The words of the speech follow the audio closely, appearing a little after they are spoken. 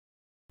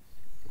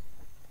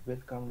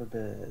Welcome to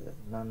the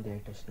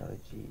non-data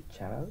technology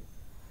channel.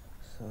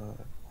 So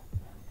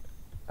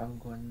I'm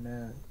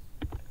gonna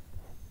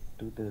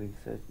do the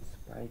research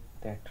spike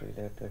that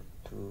related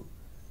to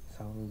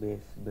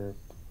sound-based bird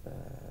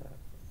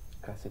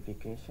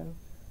classification.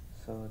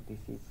 So this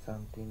is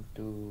something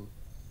to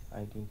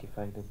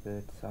identify the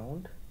bird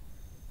sound.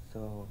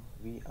 So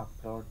we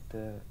upload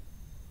the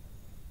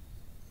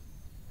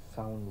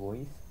sound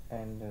voice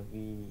and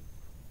we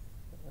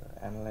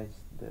analyze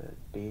the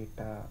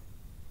data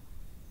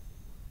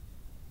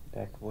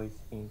that voice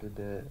into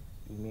the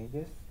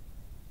images,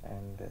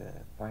 and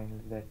finally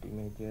that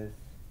images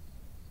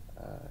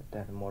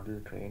that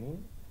model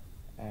training,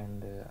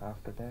 and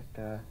after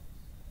that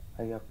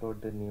I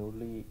upload the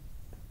newly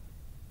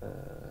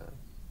uh,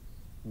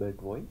 bird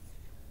voice.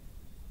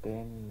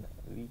 Then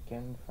we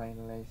can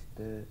finalize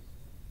the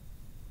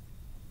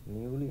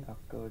newly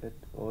uploaded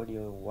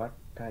audio, what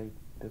type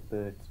the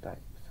birds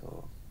type.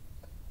 So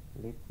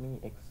let me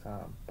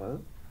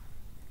example.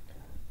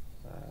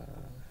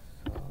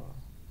 So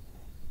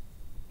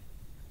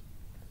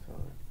so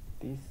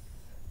this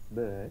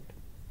bird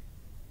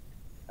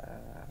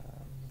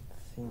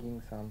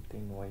singing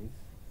something voice,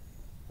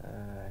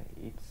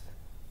 it's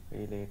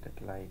related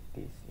like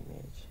this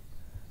image.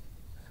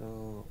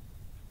 So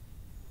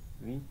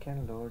we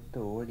can load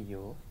the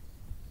audio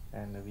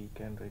and we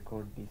can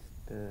record this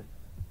the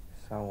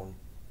sound,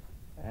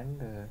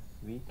 and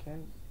we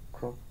can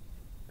crop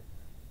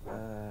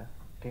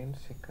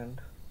 10-second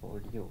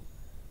audio,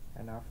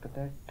 and after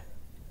that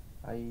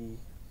I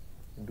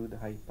do the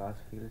high pass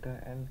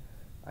filter and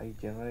I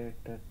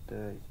generated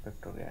the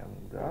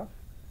spectrogram graph,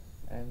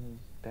 and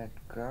that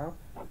graph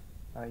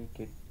I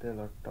get a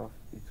lot of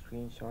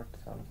screenshot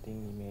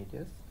something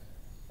images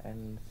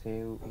and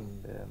save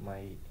in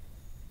my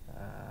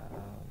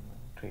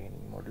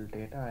training model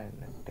data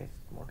and test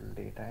model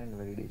data and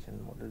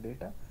validation model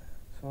data.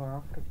 So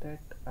after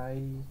that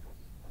I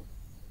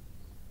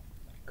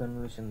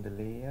conversion the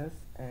layers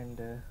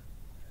and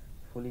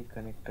fully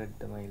connected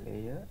my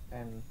layer,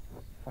 and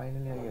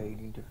finally I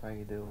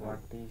identify the what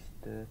is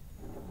the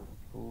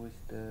who is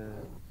the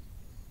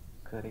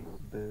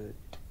correct bird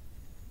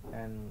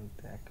and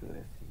the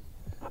accuracy.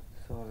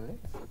 So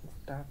let's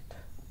start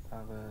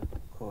our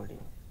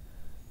coding.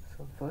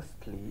 So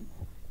firstly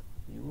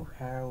you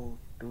have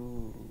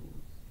to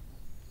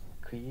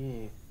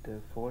create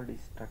the folder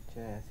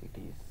structure as it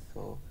is.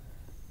 So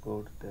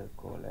go to the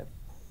Colab.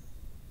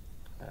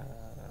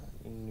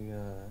 In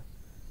your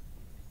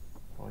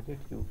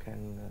project you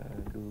can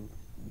do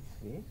this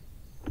way.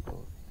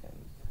 Go and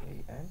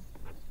say and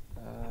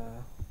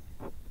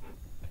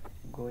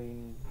go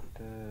in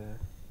the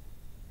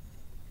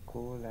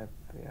Colab,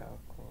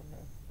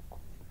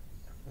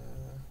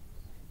 uh,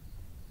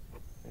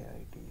 where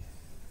it is.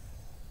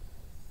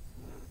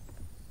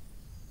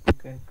 You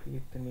can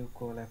create the new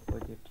Colab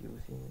project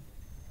using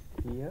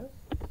here.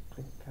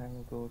 Click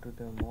and go to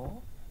the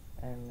more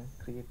and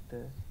create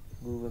the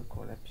Google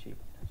Colab sheet.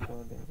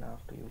 So then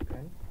after you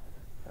can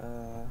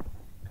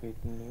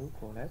create a new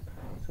Colab.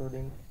 So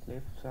then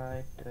left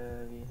side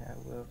we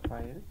have a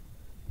file.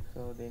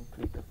 So then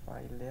click the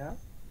file there,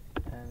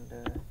 and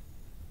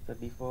the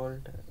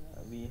default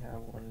we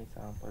have only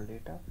sample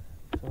data.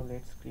 So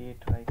let's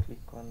create, right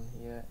click on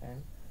here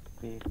and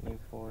create new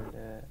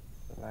folder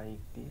like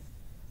this,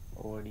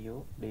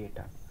 audio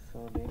data.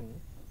 So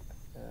then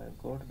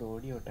go to the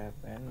audio tab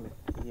and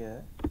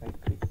here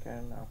right click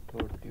and uh,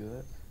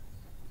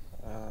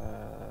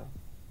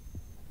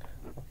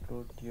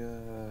 upload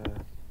your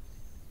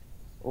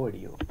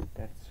audio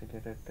that's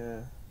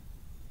related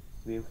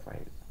wave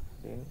file.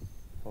 Then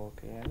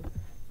okay, and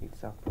it's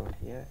upload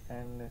here,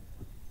 and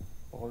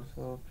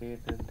also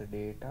created the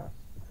data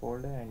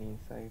folder, and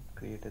inside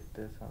created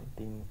the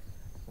something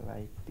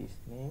like this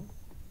name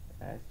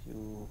as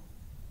you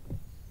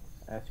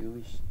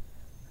wish.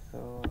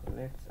 So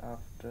let's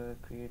after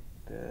create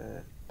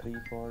the three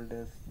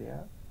folders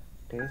there,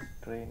 test,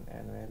 train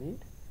and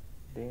valid.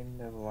 Then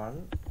the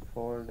one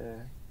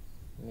folder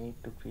need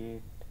to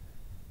create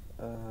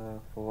a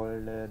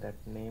folder that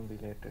name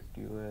related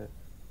to your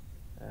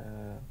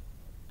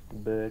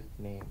bird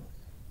name.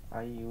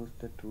 I used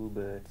the two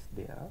birds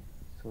there,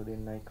 so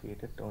then I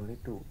created only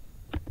two.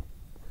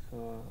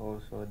 So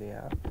also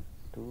there are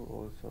two,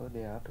 also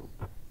there are two.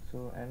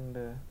 So and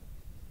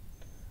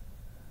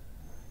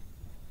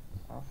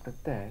after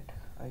that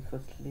I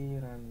firstly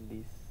run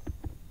this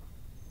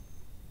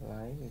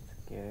line, it's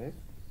case.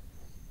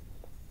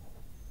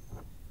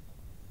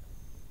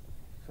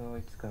 So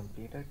it's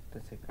completed the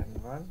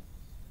second one,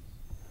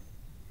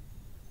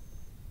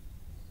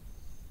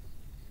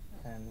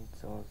 and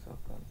it's also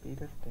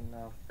completed. Then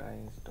after I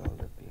install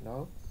the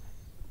below,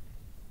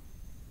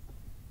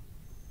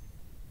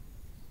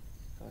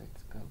 so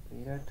it's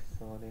completed.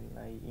 So then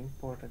I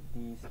imported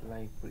these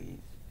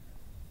libraries.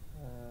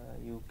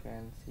 You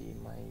can see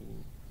my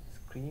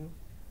screen.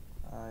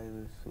 I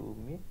will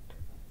zoom it.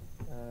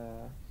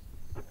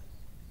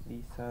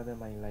 These are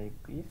my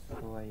libraries,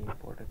 so I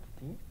imported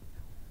these.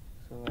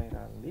 So I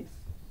run this.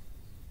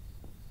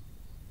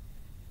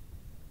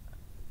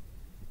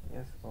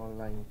 Yes, all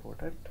are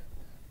imported.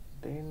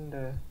 Then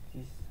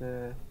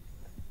this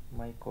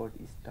my code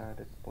is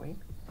started point.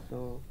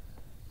 So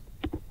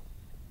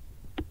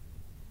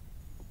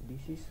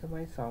this is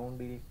my sound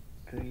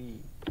directory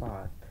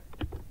path.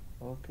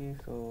 Okay,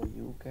 so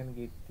you can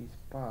get this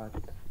path.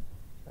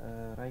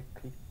 Right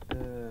click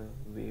the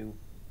wave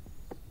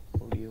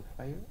audio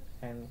file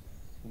and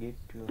get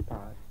your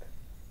path.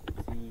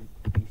 See,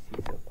 this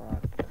is a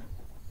path.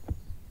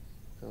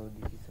 So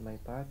this is my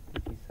path.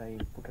 This is I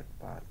inputted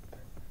path.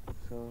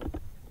 So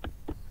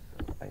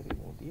I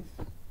remove this.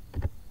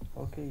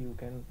 Okay, you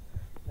can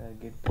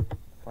get the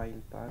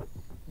file path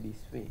this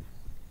way.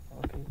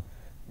 Okay,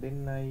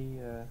 then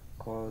I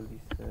call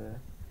this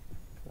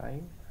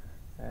line,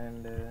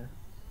 and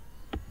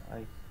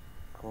I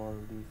call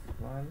this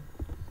one,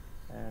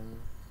 and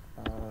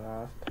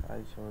last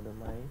I show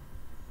my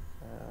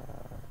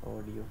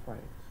audio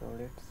file. So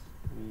let's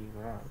we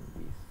run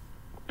this.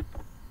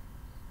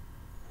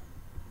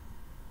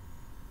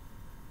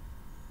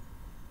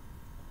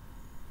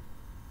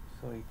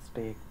 So it's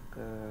take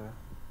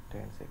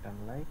 10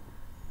 seconds like.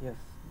 Yes,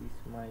 this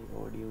my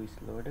audio is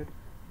loaded.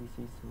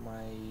 This is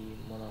my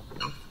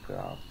monotonous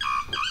graph.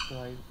 So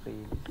I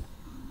play this.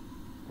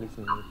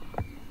 Listen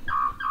it.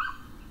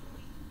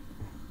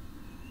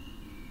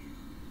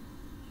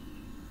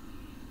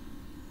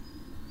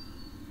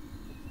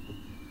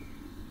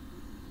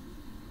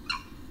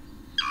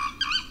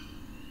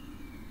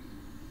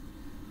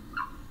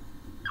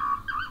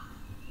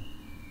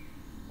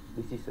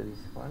 This is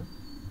this one.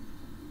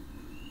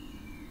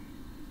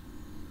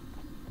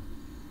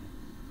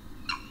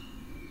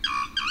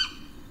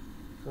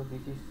 So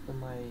this is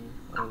my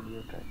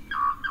audio track.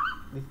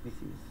 This is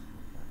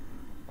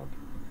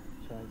okay.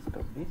 So I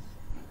stop this.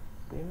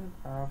 Then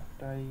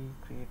after I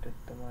created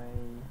my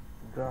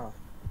graph,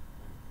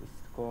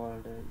 it's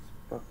called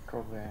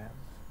spectrograms.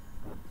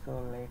 So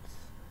let's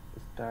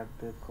start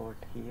the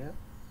code here,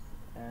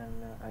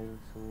 and I will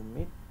zoom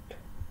it.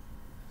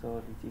 So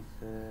this is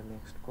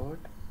next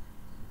code.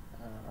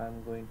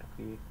 I'm going to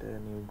create a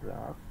new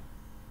graph.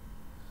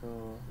 So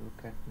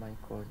look at my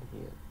code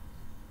here.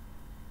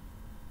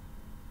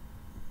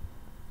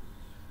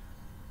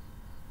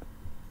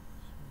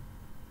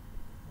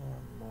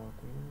 One more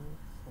thing.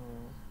 So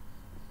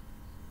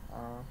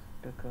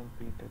after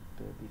completed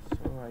this,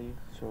 so I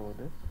show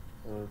the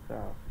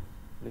graph.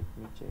 Let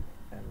me check,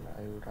 and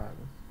I will run.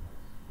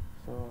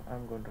 So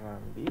I'm going to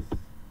run this.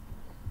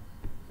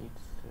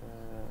 It's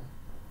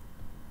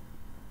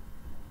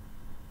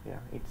yeah,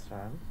 it's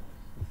run.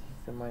 This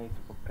is my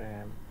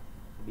program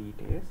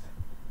details.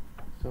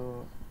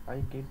 So I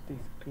get the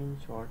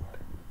screenshot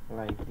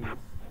like this,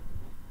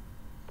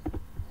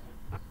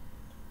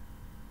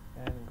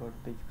 and got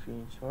the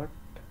screenshot,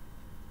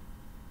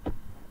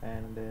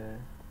 and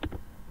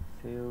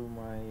save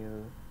my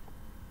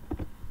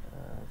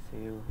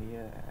save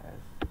here.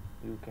 As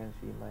you can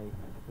see my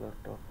lot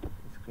of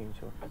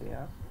screenshot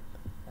there,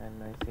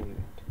 and I save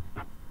it.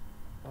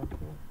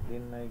 Okay,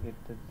 then I get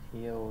the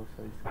here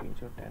also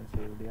screenshot and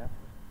save there.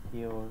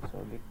 Here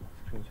also get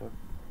screenshot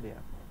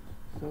there.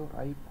 So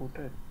I put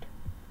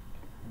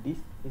this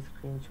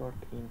screenshot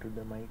into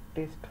my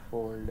test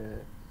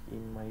folder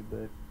in my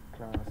bird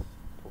class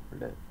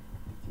folder,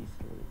 which is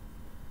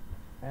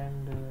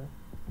and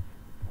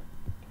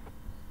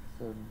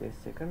so the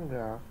second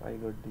graph I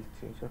got this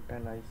screenshot,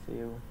 and I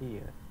save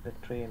here the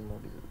train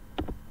module.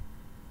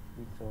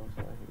 It's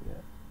also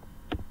here,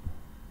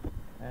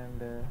 and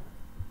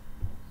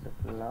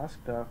the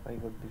last graph I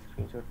got this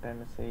screenshot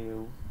and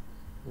save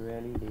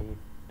validate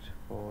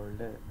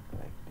folder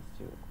like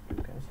this.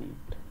 You can see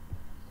it.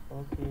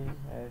 Okay,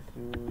 as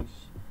you wish,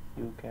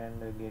 you can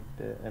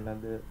get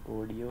another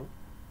audio.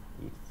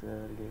 It's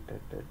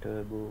related to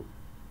turbo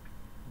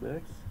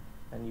birds,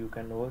 and you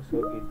can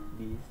also get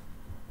these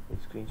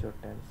screenshot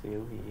and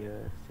save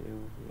here,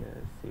 save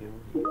here, save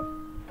here.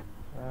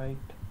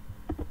 Right.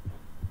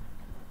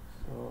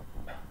 So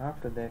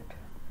after that,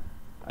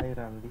 I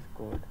run this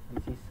code.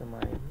 This is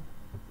my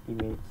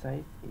image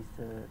size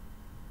is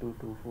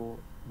 224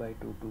 by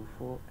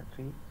 224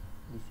 3.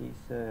 This is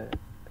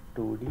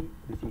 2D.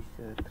 This is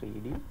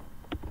 3D,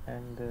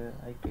 and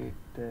I create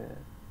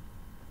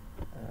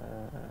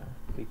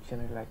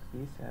dictionary like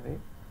this array.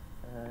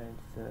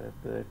 It's a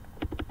bird.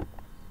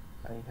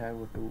 I have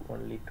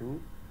only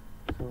two.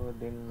 So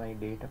then my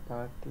data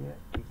part here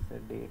is a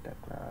data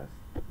class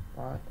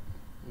part.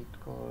 It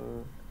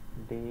called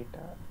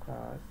data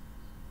class.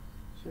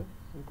 So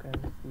you can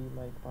see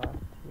my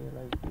path here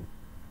like this.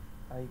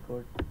 I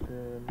got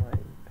my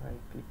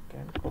right click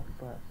and copy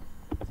path.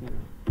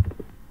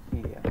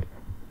 See there.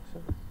 So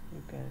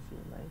you can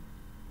see my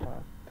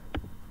path.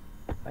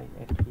 I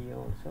add here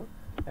also,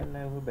 and I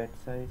have a bed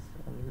size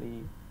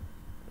only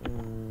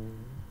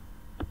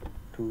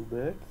 2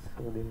 birds.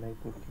 So then I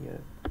put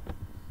here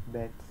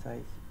bed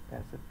size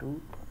as a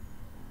 2.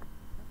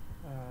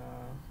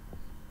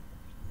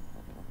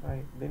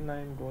 Right, then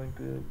I am going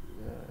to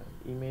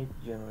image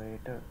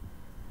generator.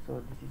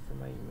 So this is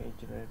my image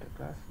generator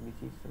class.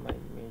 This is my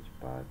image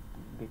path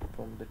get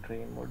from the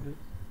train module.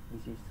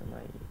 this is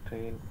my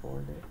train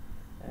folder,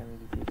 and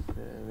this is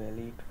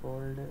valid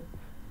folder,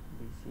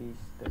 this is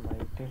my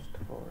test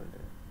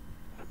folder.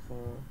 So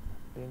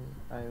then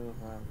I will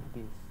run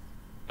this.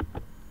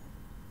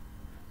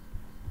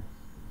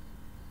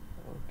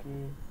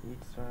 Okay,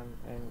 it's run,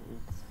 and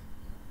it's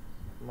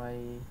my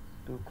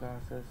two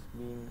classes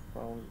being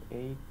found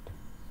 8,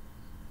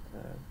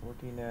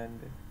 14 and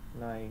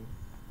 9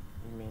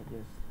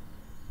 images,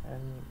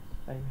 and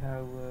I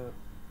have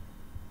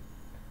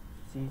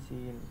CC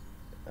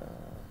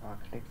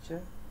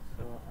architecture,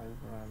 so I'll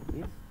run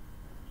this.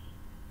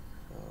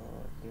 So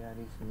there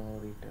is no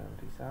return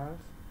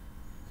results,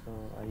 so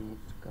I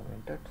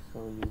commented, so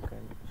you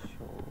can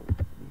show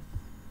this.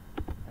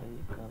 I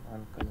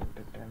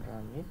uncommented and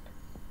run it.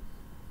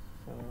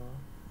 So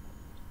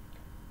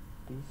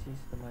this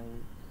is my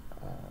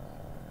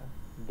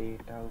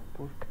data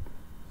output,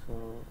 so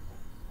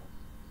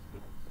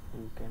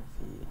you can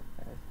see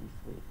as this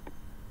way.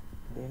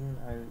 Then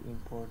I will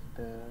import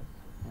the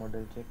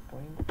model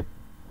checkpoint,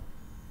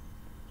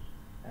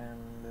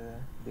 and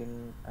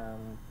then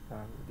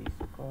run this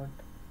code.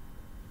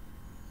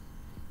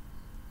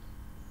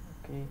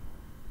 Okay,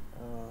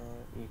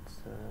 it's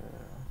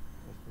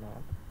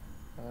not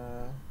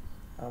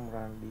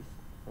run this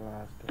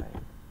last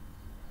line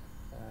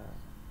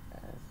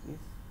as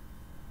this.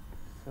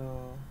 So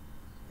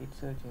it's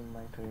searching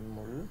my train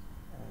model,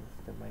 and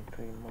it's my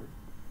train model.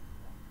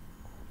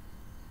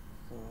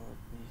 So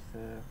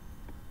this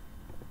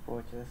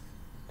approaches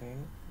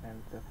 10, and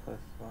the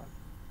first one,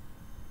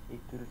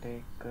 it will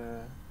take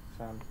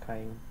some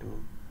time to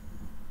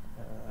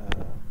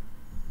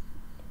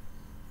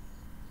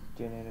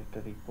generate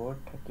the report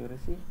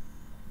accuracy.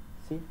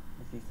 See,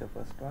 this is the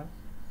first one.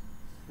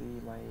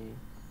 See, my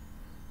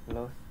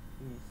loss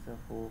is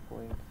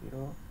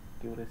 4.0,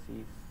 accuracy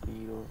is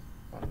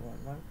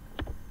 0.111.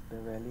 The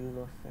value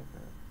loss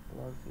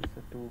is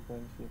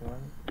 2.01,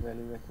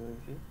 value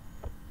accuracy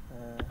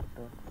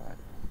 .5.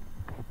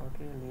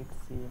 Okay, let's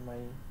see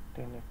my 10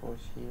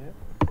 approach here.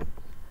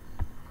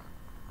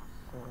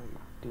 So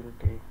it will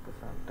take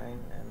some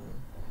time, and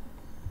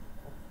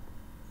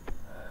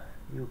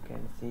you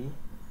can see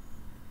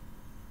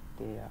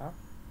there.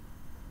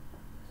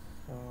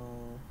 So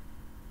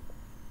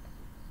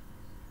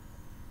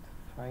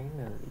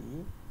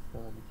finally, so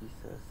this is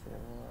a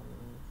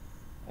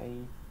 7, 8,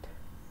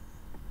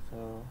 so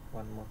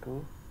 1 more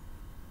 2,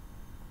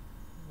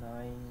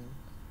 9.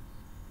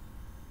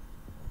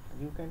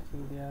 You can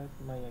see there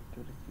my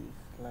accuracy is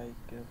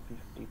like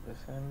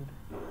 50%,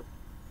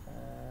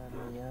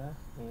 near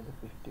the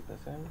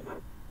 50%.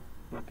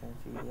 You can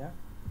see there,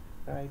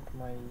 right?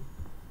 My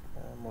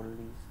model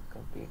is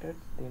completed.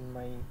 Then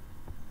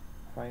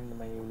find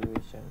my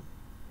evaluation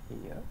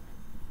here.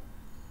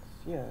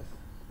 Yes,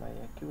 my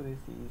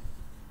accuracy is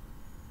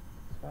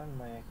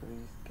my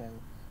accuracy can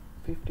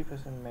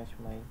 50% match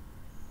my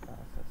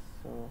classes.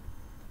 So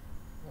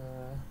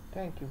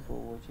thank you for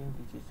watching.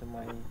 This is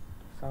my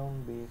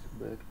sound-based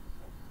bird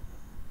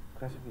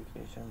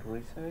classification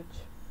research.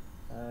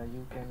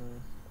 You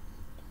can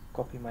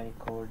copy my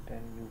code,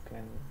 and you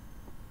can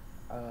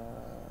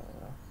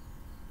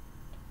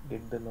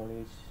get the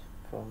knowledge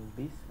from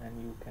this,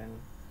 and you can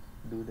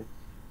do the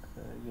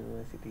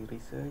university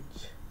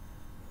research.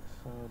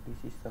 So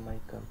this is my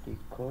complete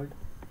code.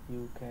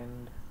 You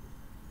can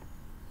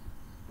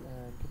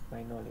get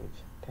my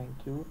knowledge.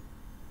 Thank you,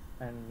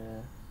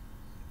 and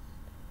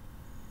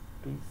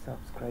please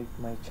subscribe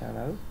my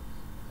channel,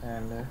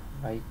 and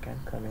like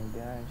and comment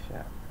there and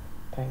share.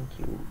 Thank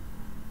you.